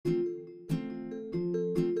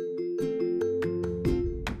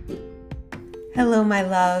Hello, my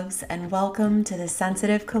loves, and welcome to the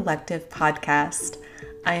Sensitive Collective podcast.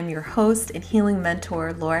 I am your host and healing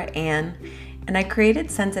mentor, Laura Ann, and I created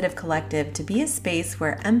Sensitive Collective to be a space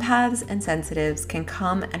where empaths and sensitives can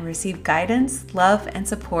come and receive guidance, love, and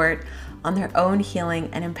support on their own healing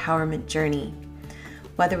and empowerment journey.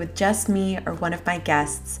 Whether with just me or one of my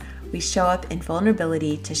guests, we show up in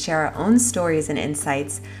vulnerability to share our own stories and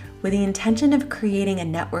insights with the intention of creating a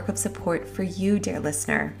network of support for you, dear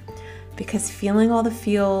listener. Because feeling all the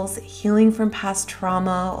feels, healing from past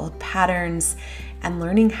trauma, old patterns, and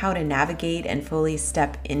learning how to navigate and fully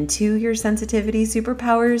step into your sensitivity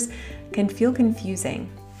superpowers can feel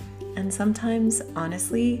confusing and sometimes,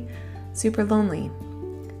 honestly, super lonely.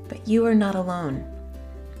 But you are not alone.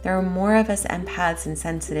 There are more of us empaths and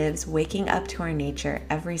sensitives waking up to our nature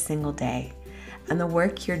every single day. And the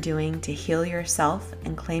work you're doing to heal yourself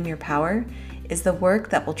and claim your power is the work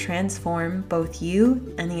that will transform both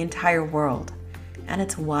you and the entire world. And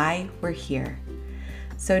it's why we're here.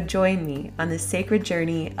 So join me on this sacred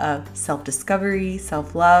journey of self-discovery,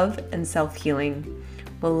 self-love, and self-healing.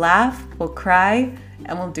 We'll laugh, we'll cry,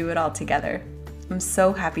 and we'll do it all together. I'm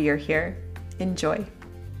so happy you're here. Enjoy.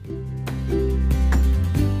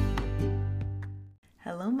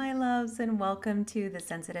 Hello, my loves, and welcome to the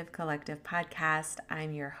Sensitive Collective podcast.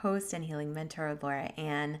 I'm your host and healing mentor, Laura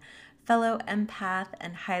Ann, fellow empath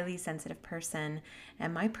and highly sensitive person,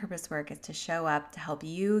 and my purpose work is to show up to help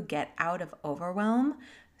you get out of overwhelm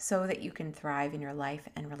so that you can thrive in your life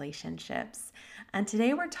and relationships. And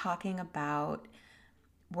today we're talking about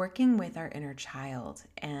working with our inner child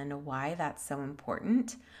and why that's so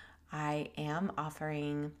important. I am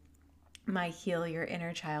offering my Heal Your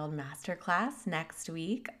Inner Child Masterclass next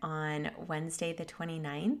week on Wednesday the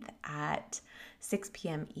 29th at 6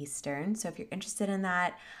 p.m. Eastern. So if you're interested in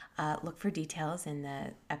that, look for details in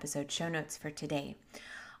the episode show notes for today.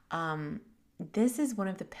 This is one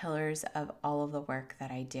of the pillars of all of the work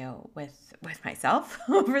that I do with myself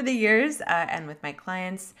over the years and with my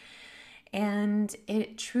clients. And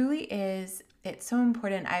it truly is, it's so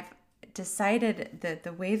important. I've decided that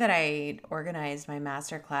the way that I organized my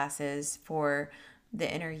master classes for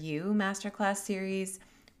the Inner You Masterclass series,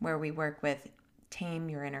 where we work with Tame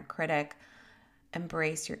Your Inner Critic,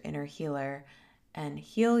 Embrace Your Inner Healer, and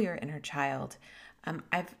Heal Your Inner Child.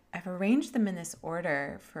 I've arranged them in this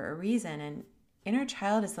order for a reason, and Inner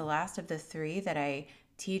Child is the last of the three that I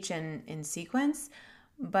teach in sequence,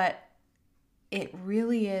 but it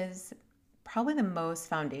really is probably the most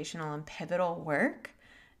foundational and pivotal work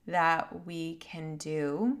that we can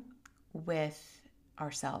do with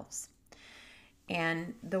ourselves.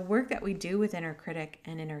 And the work that we do with Inner Critic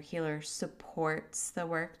and Inner Healer supports the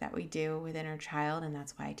work that we do with Inner Child, and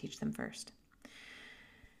that's why I teach them first.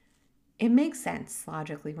 It makes sense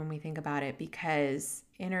logically when we think about it, because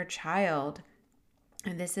Inner Child,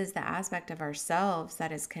 and this is the aspect of ourselves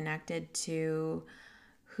that is connected to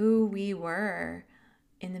who we were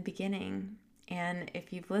in the beginning. And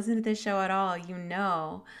if you've listened to this show at all, you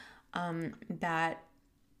know that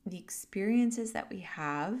the experiences that we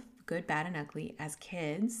have, good, bad, and ugly, as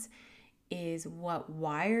kids, is what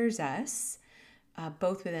wires us,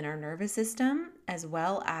 both within our nervous system, as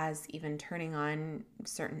well as even turning on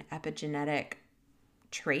certain epigenetic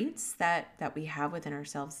traits that we have within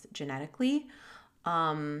ourselves genetically,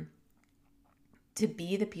 to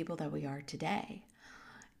be the people that we are today.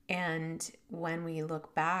 And when we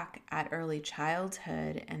look back at early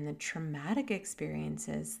childhood and the traumatic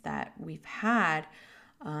experiences that we've had,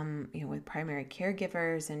 with primary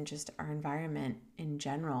caregivers and just our environment in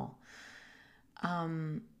general,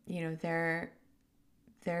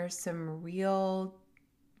 there's some real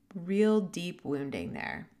deep wounding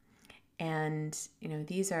there. And,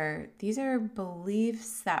 these are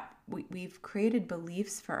beliefs that we've created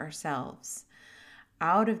beliefs for ourselves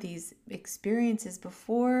out of these experiences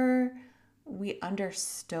before we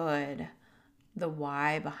understood the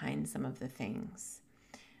why behind some of the things.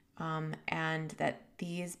 And that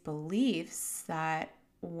these beliefs that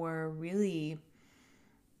were really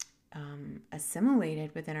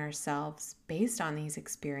assimilated within ourselves based on these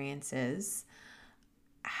experiences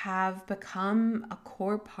have become a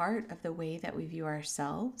core part of the way that we view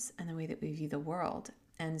ourselves and the way that we view the world.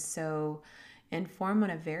 And so inform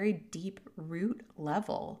on a very deep root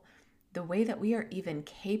level the way that we are even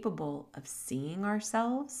capable of seeing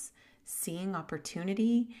ourselves, seeing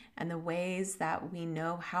opportunity, and the ways that we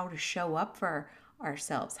know how to show up for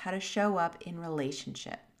ourselves, how to show up in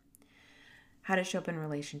relationship, how to show up in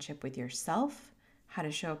relationship with yourself, how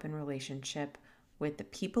to show up in relationship with the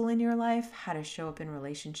people in your life, how to show up in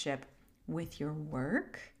relationship with your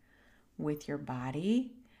work, with your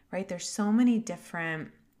body, right? There's so many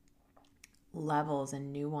different levels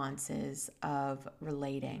and nuances of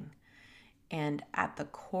relating. And at the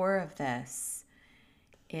core of this,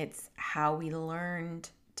 it's how we learned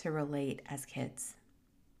to relate as kids.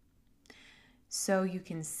 So you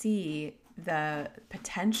can see the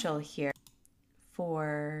potential here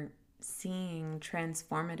for seeing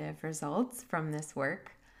transformative results from this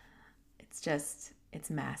work. It's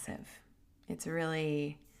massive. It's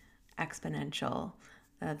really exponential.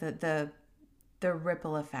 The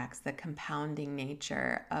ripple effects, the compounding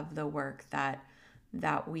nature of the work that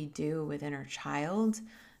we do with inner child,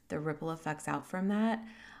 the ripple effects out from that,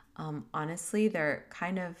 honestly, they're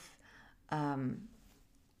kind of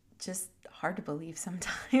just hard to believe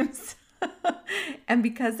sometimes. And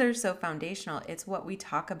because they're so foundational, it's what we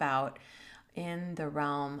talk about in the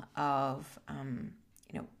realm of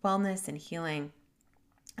wellness and healing,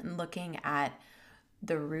 and looking at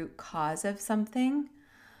the root cause of something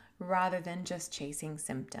rather than just chasing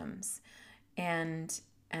symptoms. And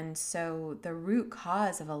so the root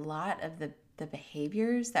cause of a lot of the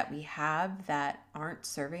behaviors that we have that aren't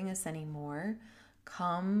serving us anymore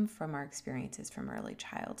come from our experiences from early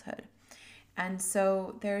childhood. And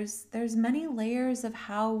so there's many layers of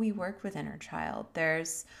how we work with inner child.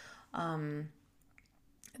 There's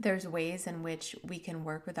ways in which we can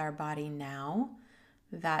work with our body now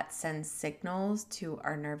that sends signals to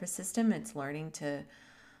our nervous system. It's learning to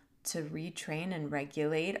retrain and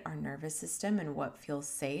regulate our nervous system and what feels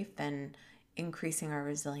safe, and increasing our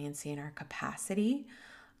resiliency and our capacity.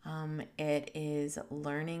 It is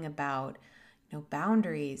learning about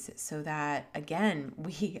boundaries, so that again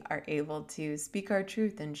we are able to speak our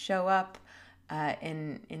truth and show up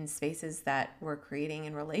in spaces that we're creating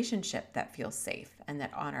in relationship that feel safe and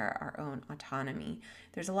that honor our own autonomy.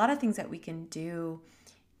 There's a lot of things that we can do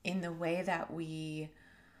in the way that we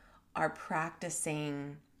are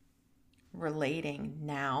practicing relating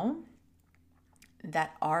now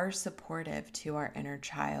that are supportive to our inner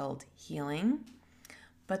child healing.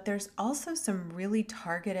 But there's also some really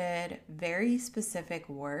targeted, very specific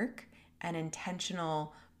work and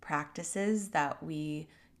intentional practices that we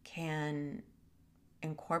can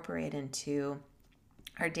incorporate into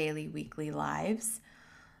our daily, weekly lives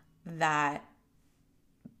that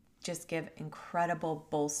just give incredible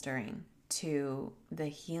bolstering to the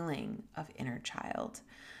healing of inner child.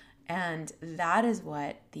 And that is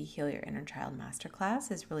what the Heal Your Inner Child Masterclass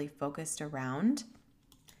is really focused around.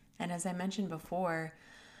 And as I mentioned before,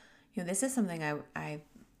 this is something I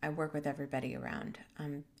work with everybody around.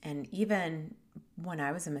 And even when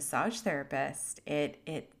I was a massage therapist,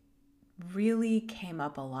 it really came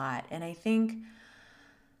up a lot. And I think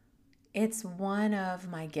it's one of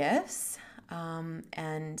my gifts.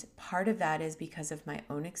 And part of that is because of my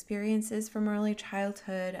own experiences from early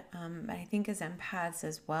childhood. But I think as empaths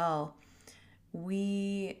as well,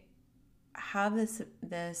 we have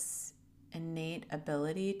this innate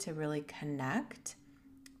ability to really connect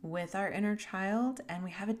with our inner child, and we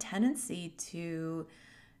have a tendency to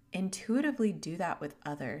intuitively do that with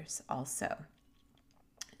others also.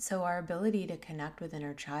 So our ability to connect with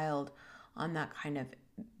inner child on that kind of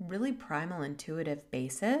really primal intuitive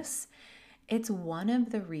basis, it's one of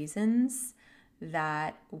the reasons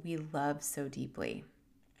that we love so deeply.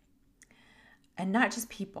 And not just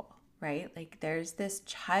people, right? Like there's this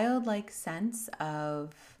childlike sense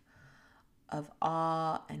of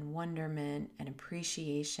awe and wonderment and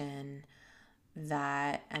appreciation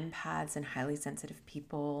that empaths and highly sensitive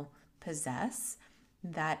people possess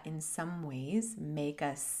that in some ways make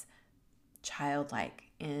us childlike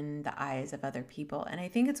in the eyes of other people. And I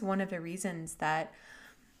think it's one of the reasons that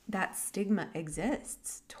stigma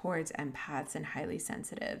exists towards empaths and highly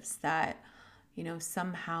sensitives, that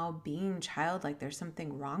somehow being childlike, there's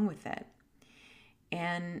something wrong with it.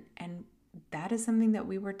 And that is something that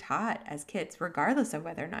we were taught as kids, regardless of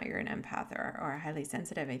whether or not you're an empath or highly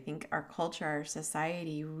sensitive. I think our culture, our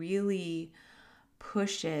society really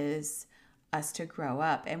pushes us to grow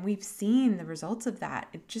up. And we've seen the results of that.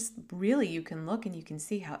 It just really, you can look and you can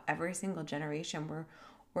see how every single generation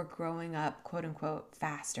we're growing up, quote unquote,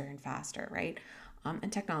 faster and faster, right?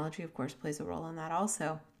 And technology, of course, plays a role in that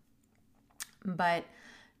also. But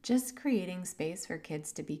just creating space for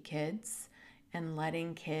kids to be kids and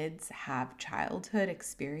letting kids have childhood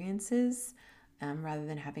experiences rather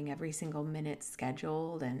than having every single minute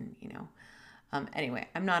scheduled. And, anyway,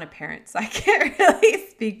 I'm not a parent, so I can't really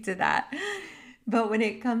speak to that. But when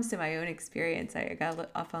it comes to my own experience, I got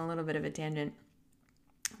off on a little bit of a tangent.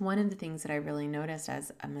 One of the things that I really noticed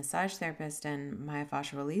as a massage therapist and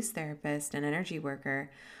myofascial release therapist and energy worker,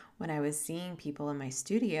 when I was seeing people in my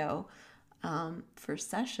studio for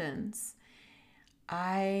sessions,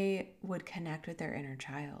 I would connect with their inner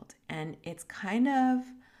child. And it's kind of,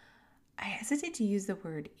 I hesitate to use the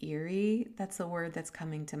word eerie. That's the word that's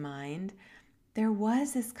coming to mind. There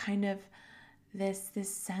was this kind of this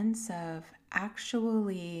sense of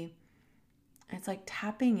actually, it's like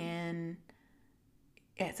tapping in.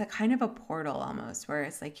 It's a kind of a portal almost, where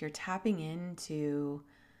it's like you're tapping into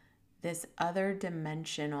this other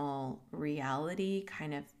dimensional reality,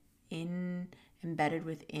 kind of embedded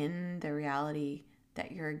within the reality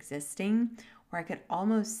that you're existing, where I could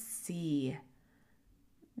almost see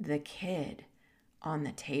the kid on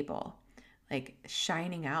the table, like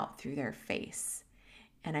shining out through their face.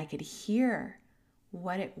 And I could hear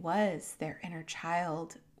what it was their inner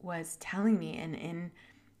child was telling me. And in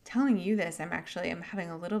telling you this, I'm having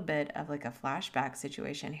a little bit of like a flashback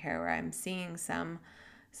situation here, where I'm seeing some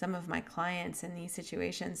of my clients in these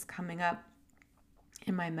situations coming up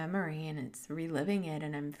in my memory, and it's reliving it,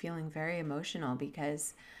 and I'm feeling very emotional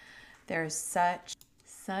because there's such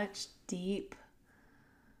deep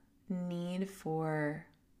need for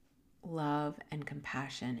love and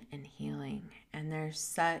compassion and healing. And there's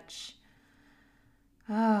such,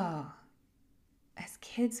 as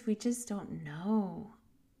kids, we just don't know.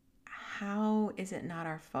 How is it not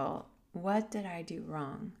our fault? What did I do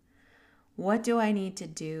wrong? What do I need to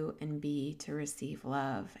do and be to receive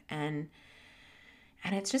love? And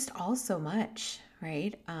it's just all so much,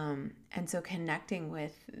 right? And so connecting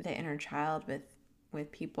with the inner child,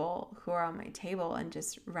 with people who are on my table, and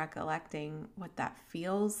just recollecting what that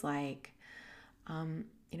feels like.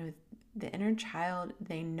 The inner child,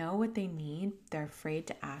 they know what they need. They're afraid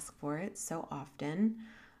to ask for it so often.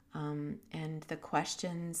 And the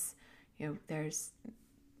questions, there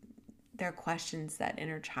are questions that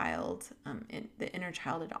inner child, the inner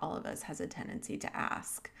child in all of us has a tendency to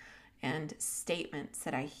ask, and statements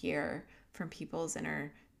that I hear from people's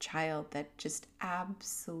inner child that just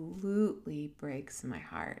absolutely breaks my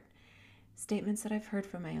heart. Statements that I've heard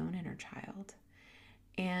from my own inner child.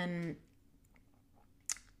 And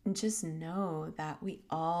just know that we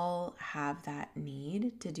all have that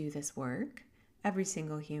need to do this work, every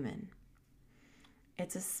single human.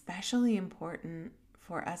 It's especially important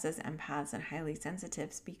for us as empaths and highly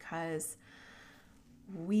sensitives, because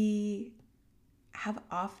we have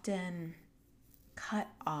often cut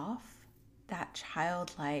off that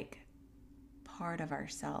childlike part of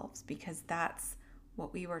ourselves, because that's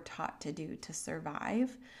what we were taught to do to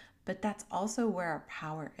survive. But that's also where our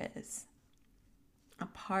power is. A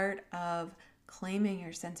part of claiming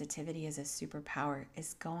your sensitivity as a superpower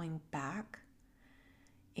is going back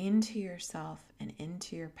into yourself and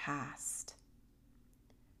into your past,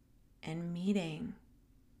 and meeting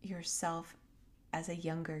yourself as a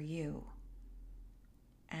younger you,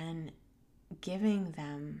 and giving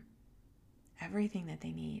them everything that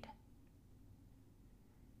they need,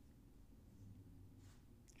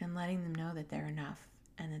 and letting them know that they're enough,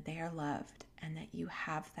 and that they are loved, and that you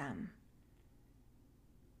have them.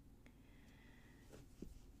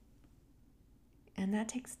 And that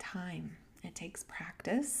takes time. It takes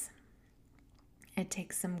practice. It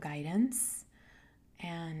takes some guidance,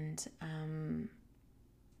 and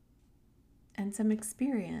some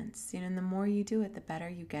experience. And the more you do it, the better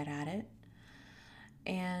you get at it.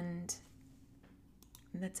 And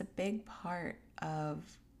that's a big part of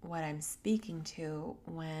what I'm speaking to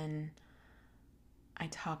when I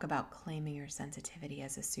talk about claiming your sensitivity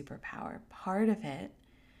as a superpower. Part of it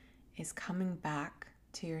is coming back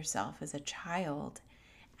to yourself as a child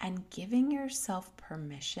and giving yourself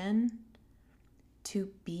permission to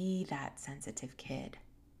be that sensitive kid,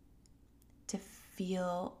 to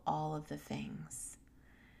feel all of the things,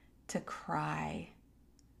 to cry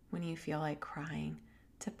when you feel like crying,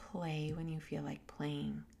 to play when you feel like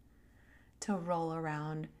playing, to roll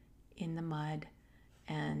around in the mud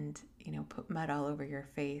and, put mud all over your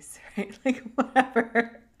face, right? Like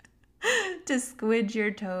whatever. To squidge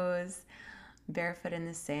your toes barefoot in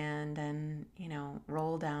the sand and,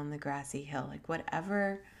 roll down the grassy hill, like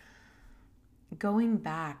whatever. Going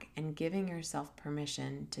back and giving yourself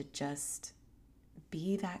permission to just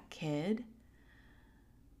be that kid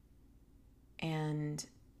and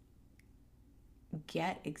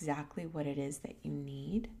get exactly what it is that you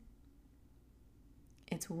need.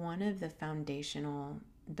 It's one of the foundational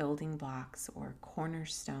building blocks or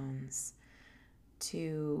cornerstones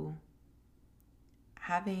to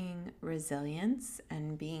having resilience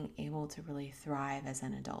and being able to really thrive as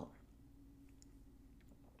an adult.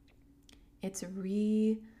 It's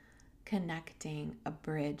reconnecting a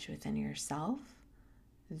bridge within yourself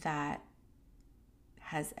that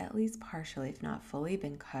has at least partially, if not fully,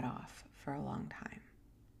 been cut off for a long time.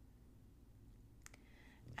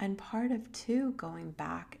 And part of too, going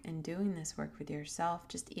back and doing this work with yourself,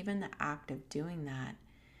 just even the act of doing that,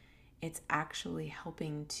 it's actually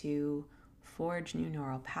helping to forge new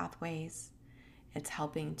neural pathways. It's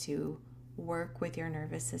helping to work with your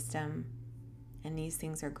nervous system. And these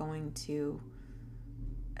things are going to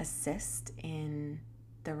assist in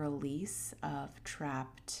the release of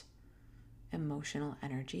trapped emotional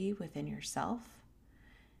energy within yourself.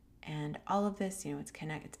 And all of this, it's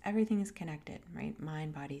connected. Everything is connected, right?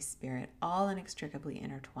 Mind, body, spirit, all inextricably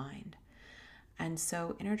intertwined. And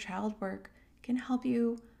so inner child work can help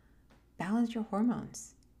you balance your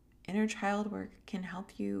hormones. Inner child work can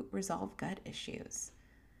help you resolve gut issues.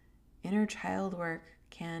 Inner child work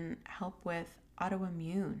can help with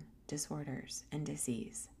autoimmune disorders and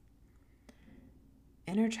disease.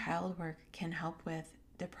 Inner child work can help with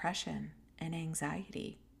depression and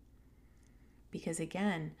anxiety. Because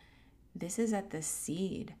again, this is at the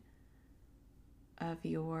seed of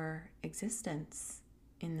your existence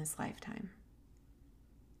in this lifetime.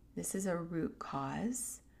 This is a root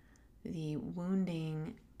cause. The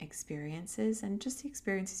wounding experiences and just the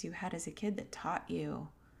experiences you had as a kid that taught you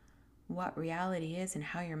what reality is and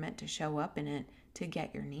how you're meant to show up in it to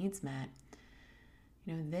get your needs met.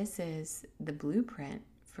 This is the blueprint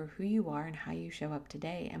for who you are and how you show up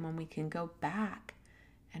today. And when we can go back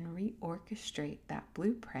and reorchestrate that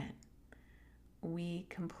blueprint, we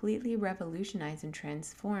completely revolutionize and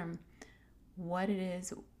transform what it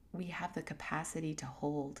is we have the capacity to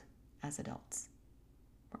hold as adults.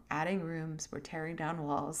 We're adding rooms, we're tearing down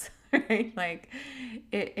walls, right? Like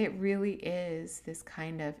it really is this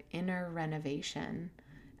kind of inner renovation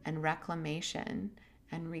and reclamation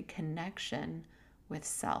and reconnection with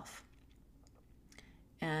self.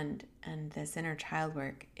 And this inner child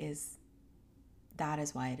work that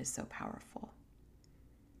is why it is so powerful.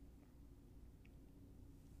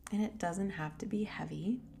 And it doesn't have to be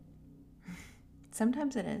heavy.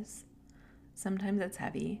 Sometimes it is. Sometimes it's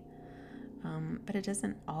heavy. But it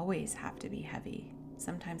doesn't always have to be heavy.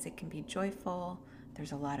 Sometimes it can be joyful.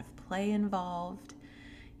 There's a lot of play involved,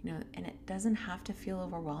 and it doesn't have to feel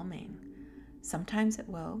overwhelming. Sometimes it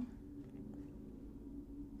will,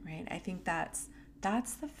 right? I think that's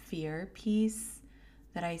the fear piece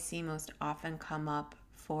that I see most often come up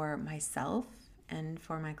for myself and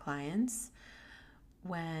for my clients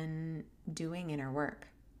when doing inner work.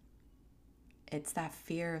 It's that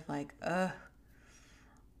fear of like,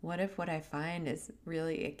 what if what I find is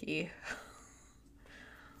really icky?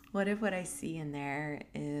 What if what I see in there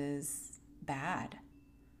is bad?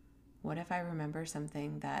 What if I remember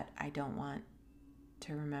something that I don't want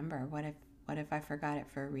to remember? What if I forgot it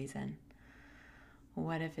for a reason?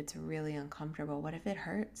 What if it's really uncomfortable? What if it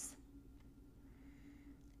hurts?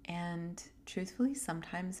 And truthfully,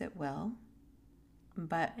 sometimes it will.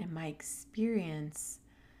 But in my experience,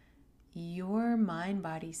 your mind,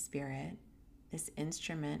 body, spirit, this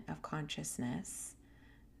instrument of consciousness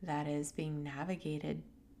that is being navigated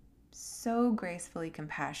so gracefully,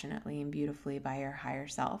 compassionately, and beautifully by your higher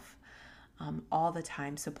self, all the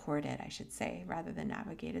time, supported, I should say, rather than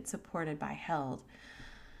navigated, supported by, held,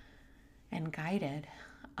 and guided.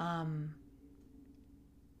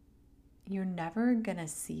 You're never gonna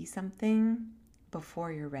see something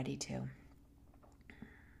before you're ready to.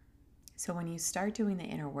 So when you start doing the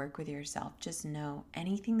inner work with yourself, just know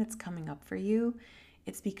anything that's coming up for you,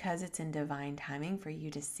 it's because it's in divine timing for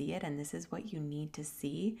you to see it, and this is what you need to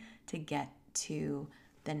see to get to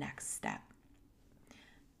the next step,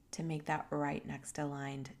 to make that right next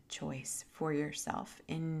aligned choice for yourself,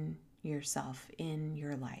 in your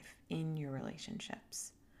life, in your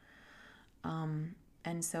relationships.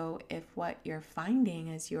 And so if what you're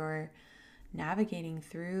finding as you're navigating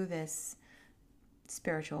through this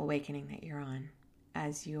spiritual awakening that you're on,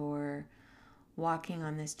 as you're walking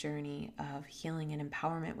on this journey of healing and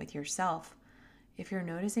empowerment with yourself, if you're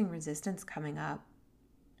noticing resistance coming up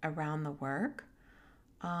around the work,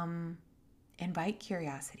 invite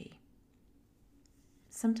curiosity.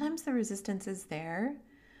 Sometimes the resistance is there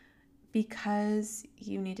because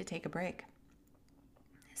you need to take a break.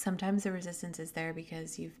 Sometimes the resistance is there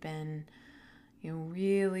because you've been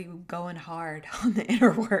really going hard on the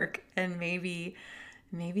inner work, and maybe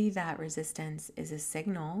that resistance is a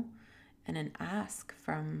signal and an ask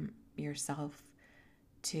from yourself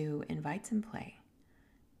to invite some play,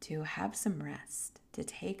 to have some rest, to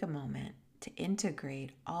take a moment to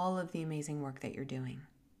integrate all of the amazing work that you're doing.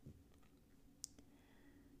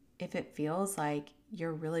 If it feels like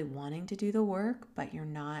you're really wanting to do the work, but you're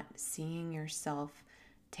not seeing yourself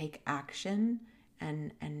take action,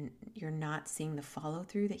 and you're not seeing the follow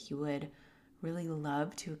through that you would really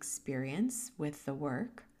love to experience with the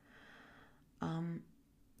work,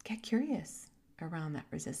 get curious around that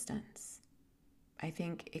resistance. I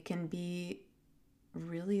think it can be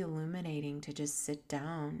really illuminating to just sit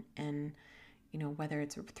down and, whether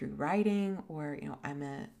it's through writing or, I'm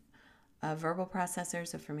a verbal processor.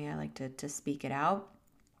 So for me, I like to speak it out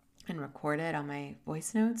and record it on my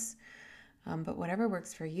voice notes. But whatever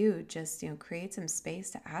works for you, just, create some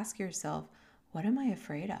space to ask yourself, what am I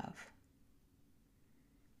afraid of?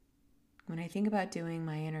 When I think about doing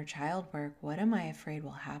my inner child work, what am I afraid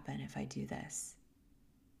will happen if I do this?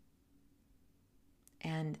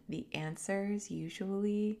 And the answers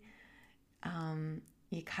usually,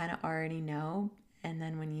 you kind of already know. And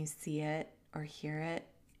then when you see it or hear it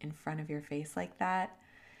in front of your face like that,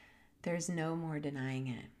 there's no more denying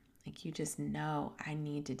it. Like, you just know, I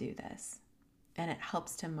need to do this. And it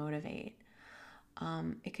helps to motivate.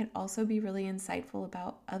 It can also be really insightful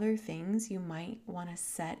about other things you might want to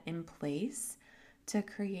set in place to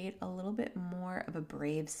create a little bit more of a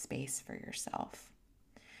brave space for yourself.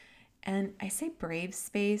 And I say brave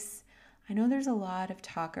space, I know there's a lot of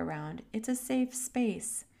talk around it's a safe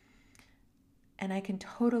space. And I can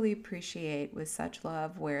totally appreciate with such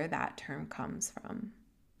love where that term comes from.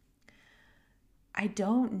 I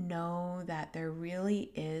don't know that there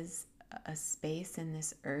really is a space in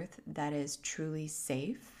this earth that is truly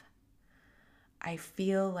safe. I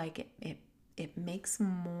feel like it makes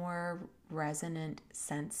more resonant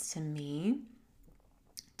sense to me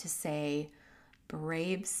to say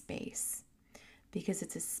brave space, because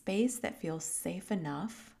it's a space that feels safe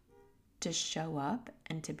enough to show up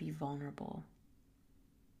and to be vulnerable.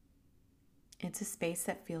 It's a space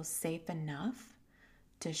that feels safe enough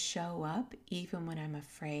to show up even when I'm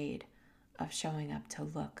afraid of showing up to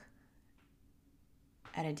look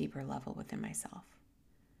at a deeper level within myself.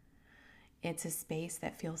 It's a space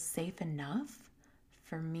that feels safe enough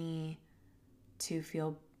for me to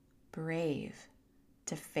feel brave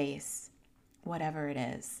to face whatever it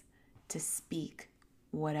is, to speak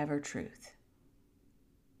whatever truth,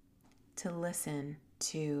 to listen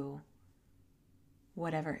to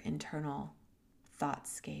whatever internal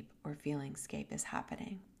thoughtscape or feelingscape is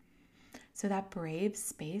happening. So that brave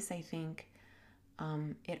space, I think,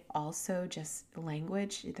 it also just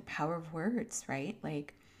language, the power of words, right?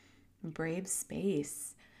 Like brave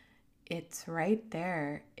space, it's right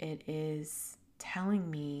there. It is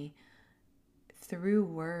telling me through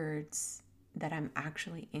words that I'm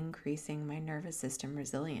actually increasing my nervous system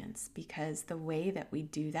resilience, because the way that we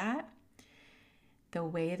do that, the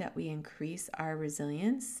way that we increase our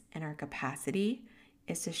resilience and our capacity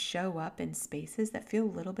is to show up in spaces that feel a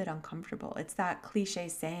little bit uncomfortable. It's that cliche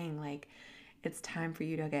saying, like, it's time for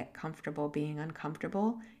you to get comfortable being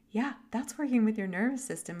uncomfortable. Yeah, that's working with your nervous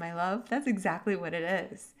system, my love. That's exactly what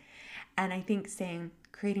it is. And I think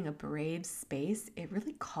creating a brave space, it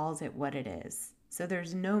really calls it what it is. So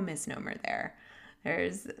there's no misnomer there.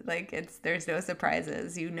 There's no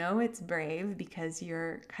surprises. You know it's brave because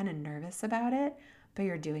you're kind of nervous about it, but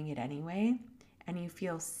you're doing it anyway, and you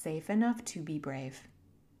feel safe enough to be brave.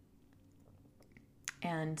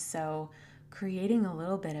 And so creating a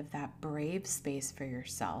little bit of that brave space for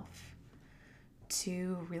yourself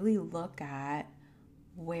to really look at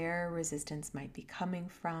where resistance might be coming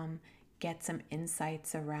from, get some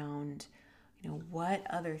insights around, what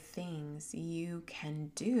other things you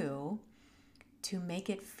can do to make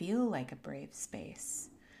it feel like a brave space.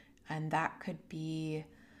 And that could be,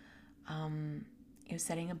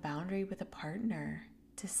 setting a boundary with a partner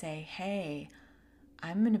to say, hey,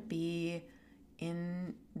 I'm going to be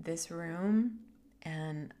in this room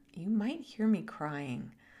and you might hear me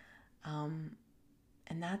crying. And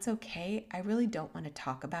that's okay. I really don't want to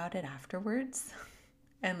talk about it afterwards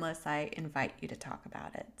unless I invite you to talk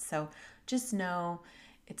about it. So just know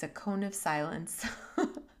it's a cone of silence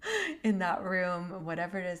in that room.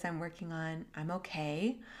 Whatever it is I'm working on, I'm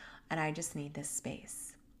okay. And I just need this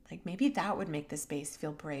space. Like maybe that would make the space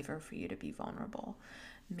feel braver for you to be vulnerable.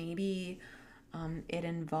 Maybe it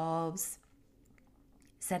involves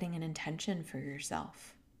setting an intention for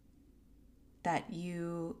yourself that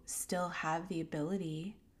you still have the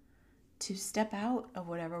ability to step out of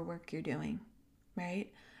whatever work you're doing,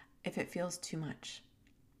 right? If it feels too much.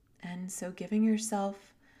 And so giving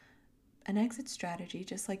yourself an exit strategy,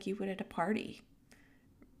 just like you would at a party.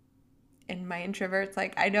 And my introverts,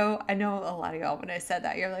 like, I know a lot of y'all, when I said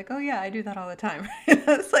that, you're like, oh yeah, I do that all the time.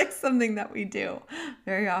 That's like something that we do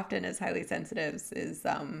very often as highly sensitives is,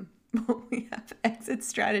 we have exit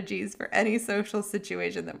strategies for any social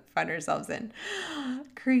situation that we find ourselves in.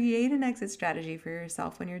 Create an exit strategy for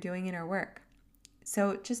yourself when you're doing inner work.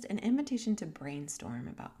 So just an invitation to brainstorm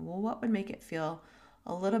about, well, what would make it feel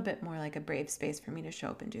a little bit more like a brave space for me to show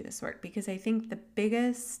up and do this work, because I think the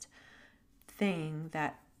biggest thing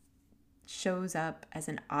that shows up as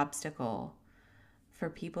an obstacle for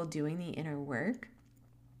people doing the inner work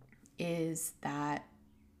is that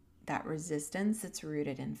resistance that's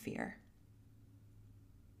rooted in fear.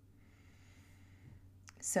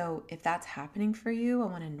 So if that's happening for you, I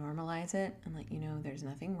want to normalize it and let you know there's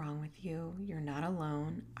nothing wrong with you. You're not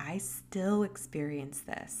alone. I still experience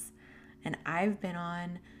this. And I've been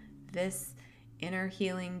on this inner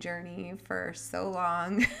healing journey for so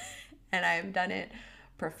long. And I've done it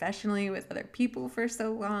professionally with other people for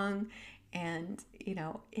so long. And,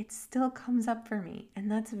 it still comes up for me. And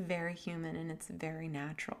that's very human and it's very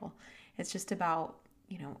natural. It's just about,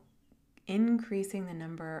 increasing the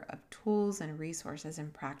number of tools and resources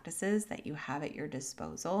and practices that you have at your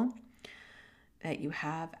disposal, that you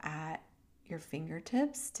have at your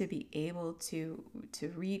fingertips to be able to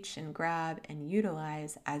reach and grab and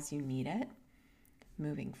utilize as you need it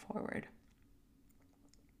moving forward.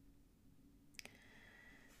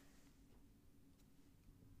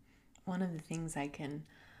 One of the things I can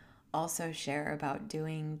also share about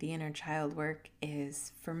doing the inner child work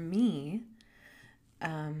is, for me,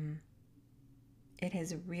 it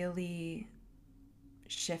has really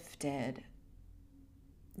shifted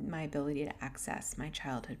my ability to access my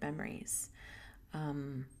childhood memories.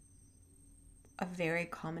 A very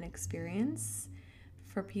common experience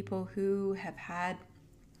for people who have had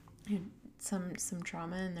some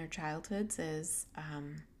trauma in their childhoods is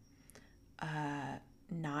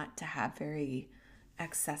not to have very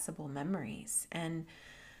accessible memories. And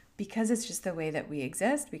because it's just the way that we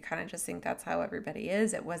exist, we kind of just think that's how everybody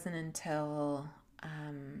is. It wasn't until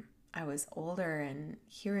I was older and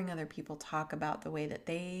hearing other people talk about the way that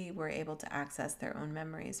they were able to access their own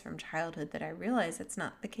memories from childhood that I realized it's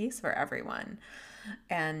not the case for everyone.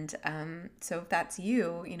 And so if that's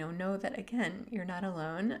you, know that, again, you're not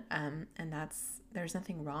alone, and there's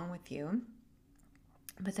nothing wrong with you.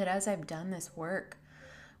 But that as I've done this work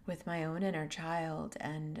with my own inner child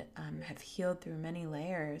and have healed through many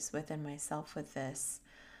layers within myself with this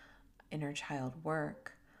inner child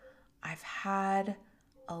work, I've had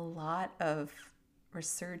a lot of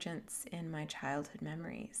resurgence in my childhood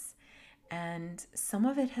memories. And some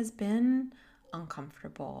of it has been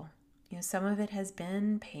uncomfortable. Some of it has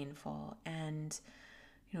been painful. And,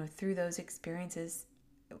 through those experiences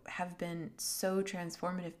have been so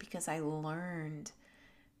transformative because I learned.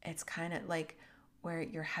 It's kind of like where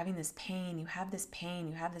you're having this pain, you have this pain,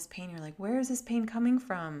 you're like, where is this pain coming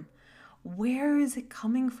from? Where is it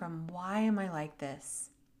coming from? Why am I like this?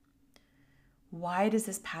 Why does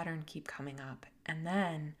this pattern keep coming up? And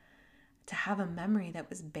then to have a memory that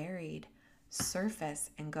was buried surface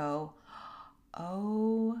and go,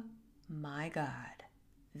 oh my God,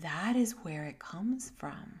 that is where it comes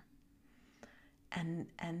from. And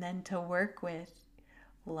then to work with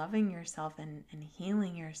loving yourself and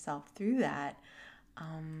healing yourself through that,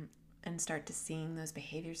 and start to seeing those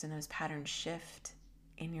behaviors and those patterns shift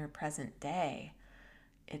in your present day,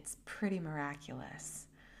 it's pretty miraculous.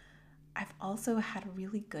 I've also had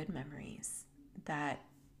really good memories that,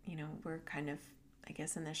 were kind of, I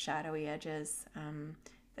guess, in the shadowy edges.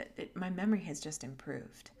 My memory has just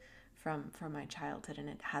improved from my childhood, and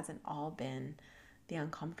it hasn't all been the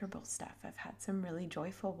uncomfortable stuff. I've had some really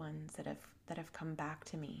joyful ones that have come back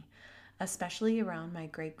to me, especially around my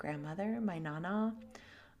great-grandmother, my Nana.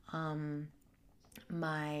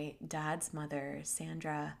 My dad's mother,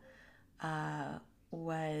 Sandra,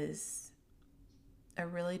 was a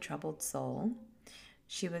really troubled soul.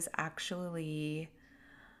 She was actually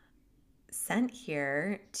sent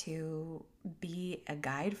here to be a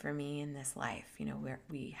guide for me in this life, where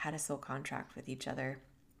we had a soul contract with each other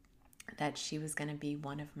that she was going to be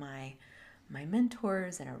one of my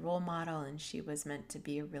mentors and a role model, and she was meant to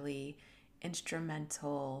be a really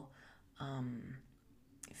instrumental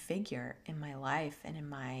figure in my life and in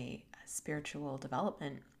my spiritual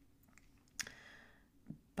development.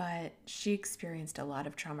 But she experienced a lot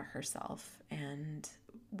of trauma herself and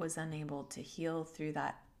was unable to heal through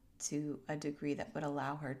that to a degree that would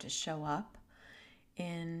allow her to show up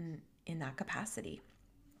in that capacity.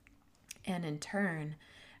 And in turn,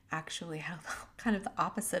 actually have kind of the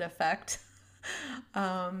opposite effect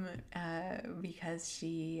because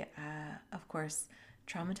she, of course,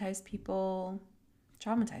 traumatized people,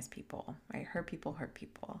 right? Hurt people.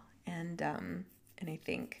 And I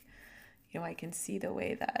think, I can see the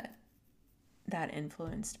way that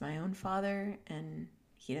influenced my own father, and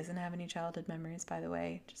he doesn't have any childhood memories, by the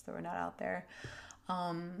way, just throwing that out there.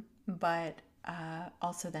 But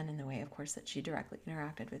also then in the way, of course, that she directly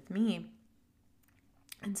interacted with me.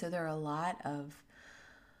 And so there are a lot of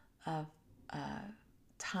of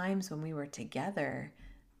times when we were together,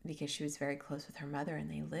 because she was very close with her mother and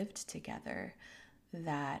they lived together,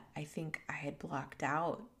 that I think I had blocked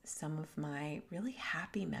out some of my really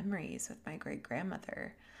happy memories with my great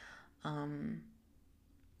grandmother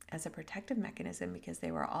as a protective mechanism, because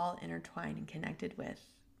they were all intertwined and connected with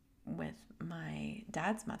my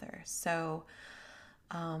dad's mother. So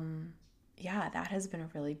yeah, that has been a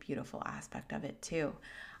really beautiful aspect of it too.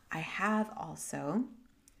 I have also,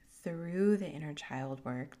 through the inner child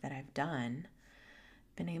work that I've done,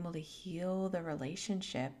 been able to heal the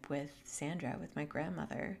relationship with Sandra, with my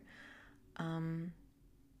grandmother,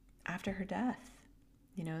 after her death.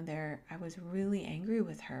 I was really angry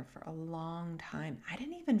with her for a long time. I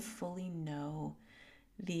didn't even fully know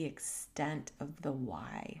the extent of the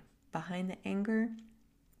why behind the anger.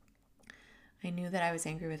 I knew that I was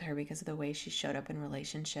angry with her because of the way she showed up in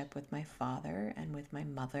relationship with my father and with my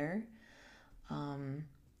mother, and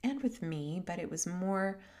with me, but it was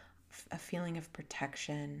more a feeling of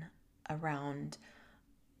protection around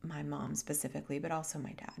my mom specifically, but also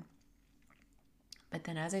my dad. But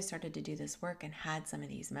then as I started to do this work and had some of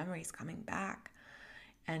these memories coming back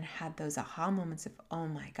and had those aha moments of, oh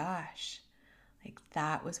my gosh, like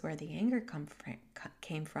that was where the anger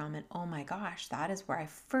came from. And oh my gosh, that is where I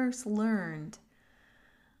first learned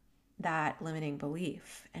that limiting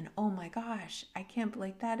belief. And oh my gosh, I can't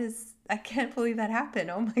believe that happened.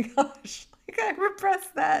 Oh my gosh, like I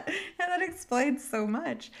repressed that. And that explains so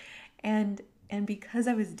much. And because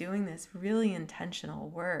I was doing this really intentional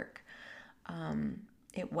work,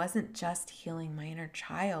 it wasn't just healing my inner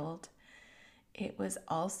child. It was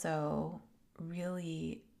also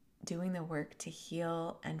really doing the work to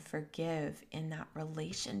heal and forgive in that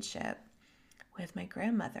relationship with my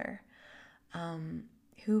grandmother,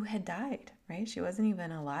 who had died, right? She wasn't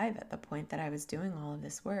even alive at the point that I was doing all of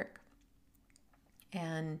this work.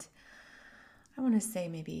 And I want to say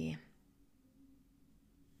maybe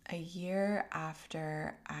a year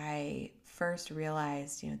after I first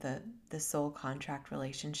realized, the soul contract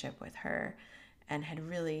relationship with her, and had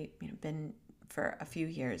really, been for a few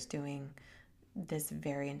years doing this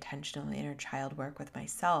very intentional inner child work with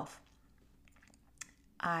myself,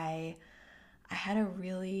 I had a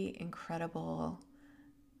really incredible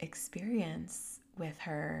experience with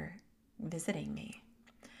her visiting me.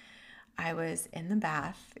 I was in the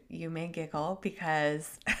bath. You may giggle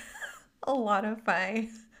because a lot of my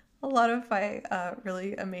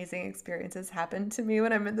really amazing experiences happen to me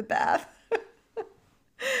when I'm in the bath.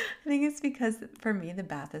 I think it's because for me, the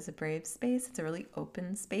bath is a brave space. It's a really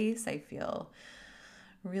open space. I feel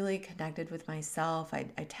really connected with myself. I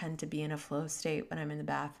tend to be in a flow state when I'm in the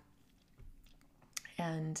bath.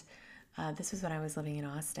 And this was when I was living in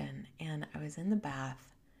Austin, and I was in the bath,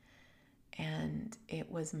 and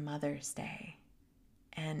it was Mother's Day.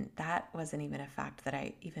 And that wasn't even a fact that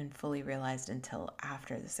I even fully realized until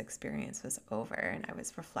after this experience was over and I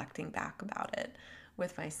was reflecting back about it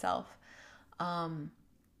with myself. But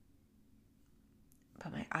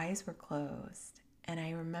my eyes were closed, and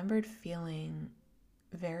I remembered feeling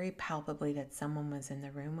very palpably that someone was in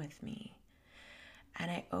the room with me. And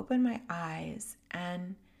I opened my eyes,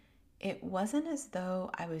 and it wasn't as though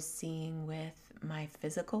I was seeing with my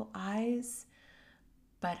physical eyes,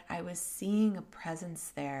 but I was seeing a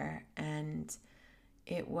presence there, and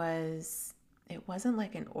it wasn't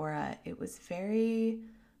like an aura. It was very,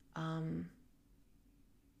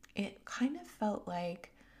 it kind of felt like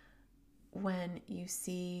when you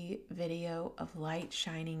see video of light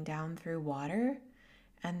shining down through water,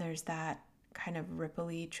 and there's that kind of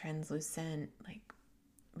ripply, translucent, like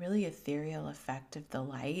really ethereal effect of the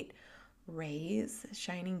light rays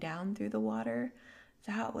shining down through the water.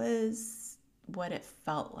 That was what it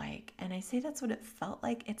felt like. And I say that's what it felt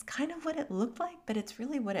like. It's kind of what it looked like, but it's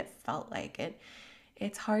really what it felt like.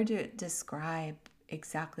 It's hard to describe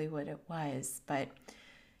exactly what it was, but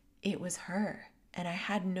it was her. And I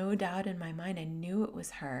had no doubt in my mind. I knew it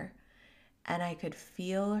was her. And I could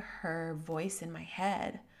feel her voice in my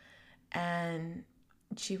head. And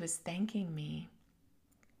she was thanking me.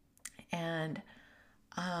 And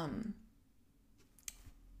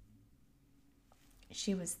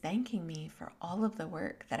she was thanking me for all of the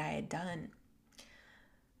work that I had done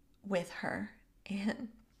with her, and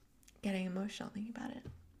getting emotional thinking about it.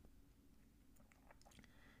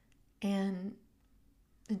 And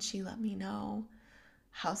she let me know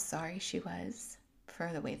how sorry she was for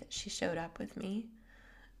the way that she showed up with me,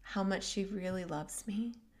 how much she really loves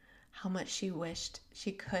me, how much she wished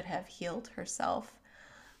she could have healed herself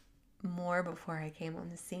more before I came on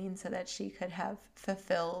the scene so that she could have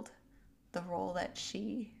fulfilled the role that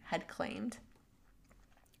she had claimed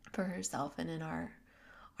for herself and in our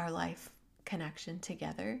our life connection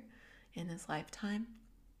together in this lifetime.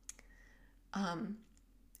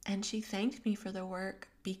 And she thanked me for the work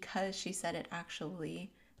because she said it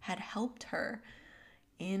actually had helped her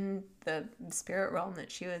in the spirit realm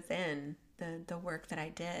that she was in, the work that I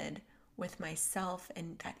did with myself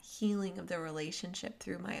and that healing of the relationship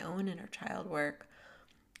through my own inner child work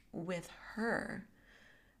with her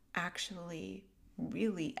actually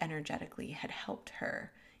really energetically had helped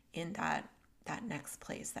her in that next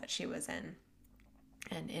place that she was in.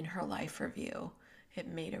 And in her life review, it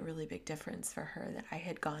made a really big difference for her that I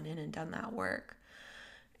had gone in and done that work.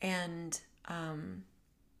 And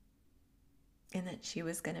that she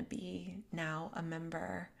was going to be now a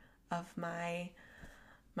member of my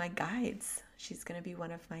guides. She's going to be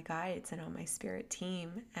one of my guides and on my spirit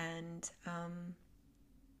team. And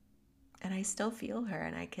I still feel her,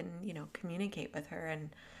 and I can, communicate with her, and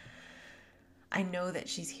I know that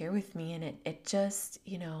she's here with me. And it just,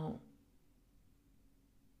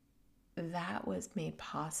 that was made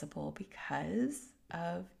possible because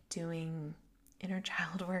of doing inner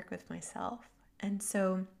child work with myself. And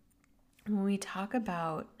so when we talk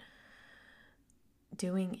about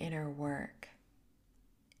doing inner work,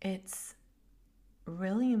 it's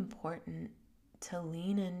really important to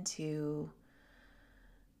lean into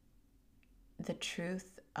the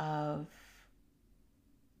truth of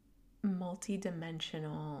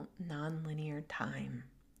multidimensional, nonlinear time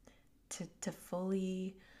to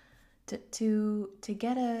fully to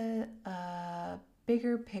get a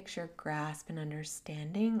bigger picture grasp and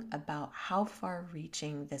understanding about how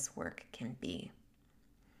far-reaching this work can be.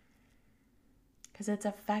 Because it's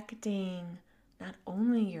affecting not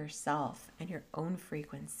only yourself and your own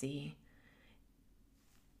frequency,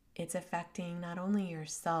 it's affecting not only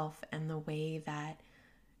yourself and the way that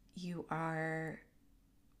you are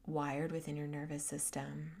wired within your nervous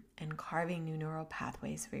system and carving new neural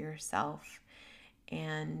pathways for yourself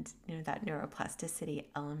and that neuroplasticity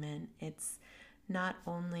element. It's not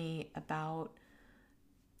only about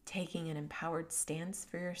taking an empowered stance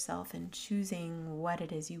for yourself and choosing what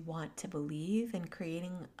it is you want to believe and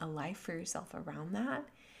creating a life for yourself around that.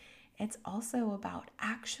 It's also about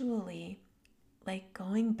actually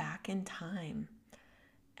going back in time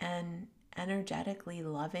and energetically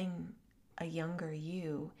loving a younger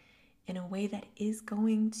you in a way that is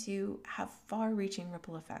going to have far-reaching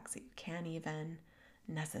ripple effects that you can't even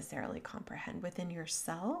necessarily comprehend within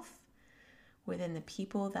yourself, within the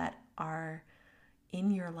people that are in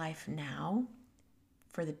your life now,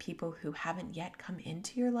 for the people who haven't yet come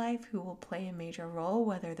into your life who will play a major role,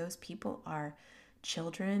 whether those people are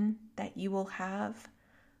children that you will have,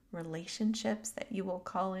 relationships that you will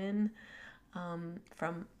call in,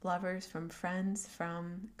 from lovers, from friends,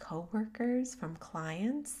 from coworkers, from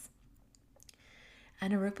clients,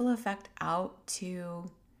 and a ripple effect out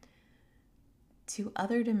to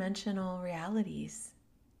other dimensional realities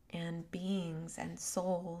and beings and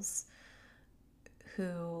souls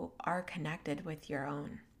who are connected with your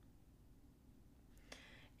own.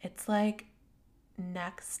 It's like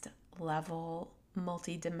next level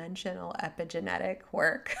multi-dimensional epigenetic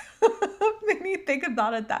work. Made me think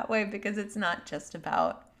about it that way, because it's not just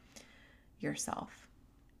about yourself,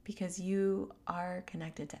 because you are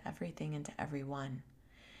connected to everything and to everyone.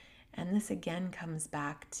 And this again comes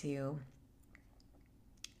back to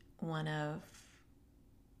one of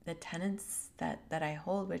the tenets that I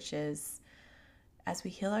hold, which is, as we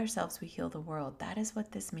heal ourselves, we heal the world. That is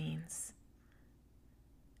what this means.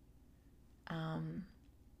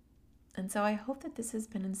 And so I hope that this has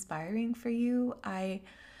been inspiring for you. I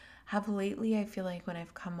have lately, I feel like when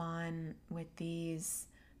I've come on with these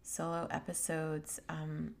solo episodes,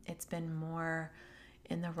 it's been more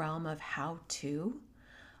in the realm of how to,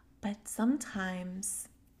 but sometimes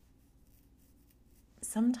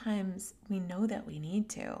we know that we need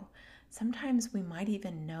to. Sometimes we might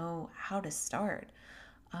even know how to start,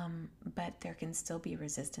 but there can still be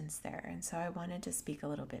resistance there. And so I wanted to speak a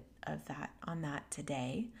little bit of that on that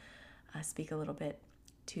today, speak a little bit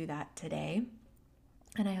to that today.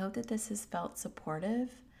 And I hope that this has felt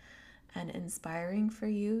supportive and inspiring for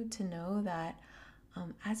you to know that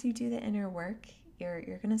as you do the inner work, you're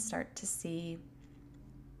going to start to see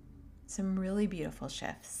some really beautiful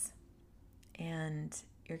shifts. And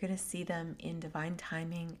you're going to see them in divine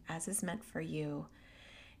timing as is meant for you.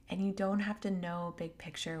 And you don't have to know big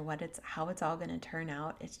picture how it's all going to turn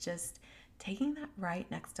out. It's just taking that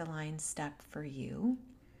right next aligned step for you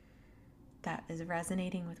that is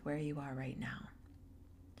resonating with where you are right now.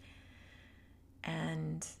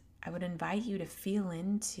 And I would invite you to feel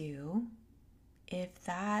into if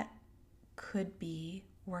that could be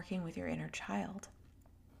working with your inner child.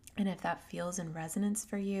 And if that feels in resonance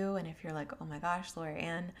for you, and if you're like, oh my gosh, Laura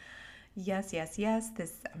Ann, yes, yes, yes,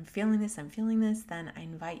 I'm feeling this, then I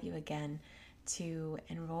invite you again to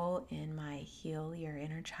enroll in my Heal Your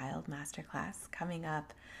Inner Child Masterclass coming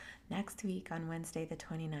up next week on Wednesday the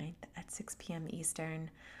 29th at 6 p.m. Eastern.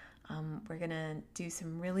 We're going to do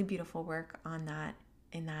some really beautiful work on that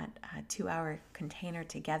in that 2-hour container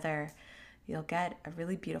together. You'll get a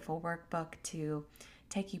really beautiful workbook to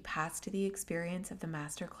take you past the experience of the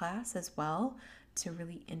masterclass as well, to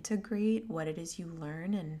really integrate what it is you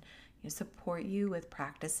learn and support you with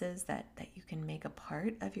practices that you can make a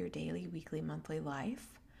part of your daily, weekly, monthly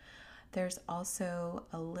life. There's also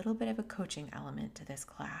a little bit of a coaching element to this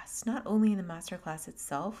class, not only in the masterclass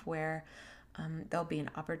itself, where there'll be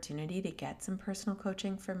an opportunity to get some personal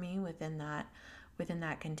coaching from me within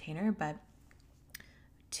that container, but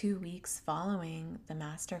 2 weeks following the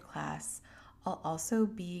masterclass, I'll also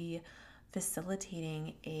be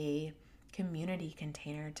facilitating a community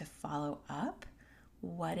container to follow up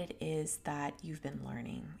what it is that you've been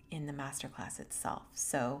learning in the masterclass itself.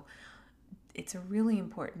 So it's really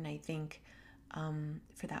important, I think,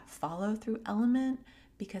 for that follow-through element,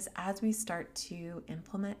 because as we start to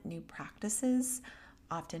implement new practices,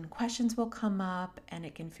 often questions will come up and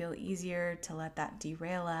it can feel easier to let that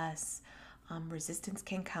derail us. Resistance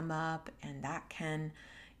can come up, and that can,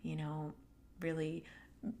 really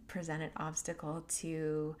present an obstacle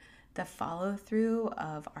to the follow through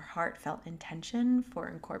of our heartfelt intention for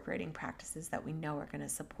incorporating practices that we know are going to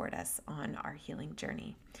support us on our healing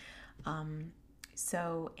journey. And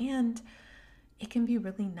it can be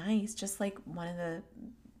really nice, just like one of the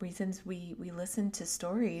reasons we listen to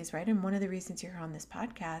stories, right? And one of the reasons you're on this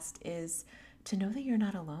podcast is to know that you're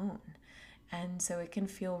not alone. And so it can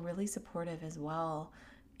feel really supportive as well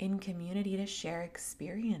in community to share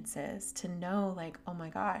experiences, to know like, oh my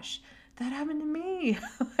gosh, that happened to me.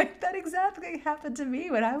 Like that exactly happened to me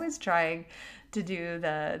when I was trying to do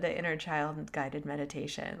the inner child guided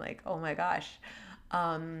meditation. Like, oh my gosh.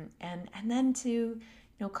 And then to,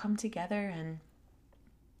 come together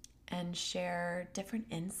and share different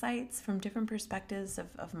insights from different perspectives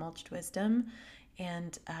of mulched wisdom.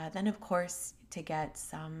 And then, of course, to get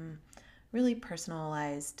some really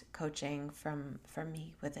personalized coaching from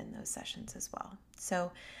me within those sessions as well. So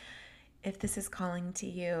if this is calling to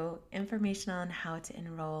you, information on how to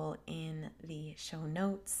enroll in the show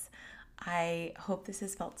notes. I hope this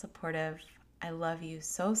has felt supportive. I love you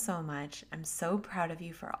so, so much. I'm so proud of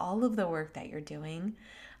you for all of the work that you're doing.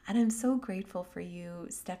 And I'm so grateful for you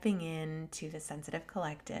stepping in to the Sensitive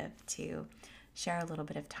Collective to share a little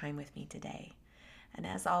bit of time with me today. And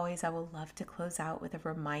as always, I will love to close out with a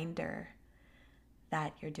reminder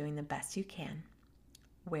that you're doing the best you can,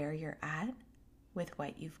 where you're at, with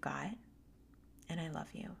what you've got. And I love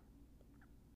you.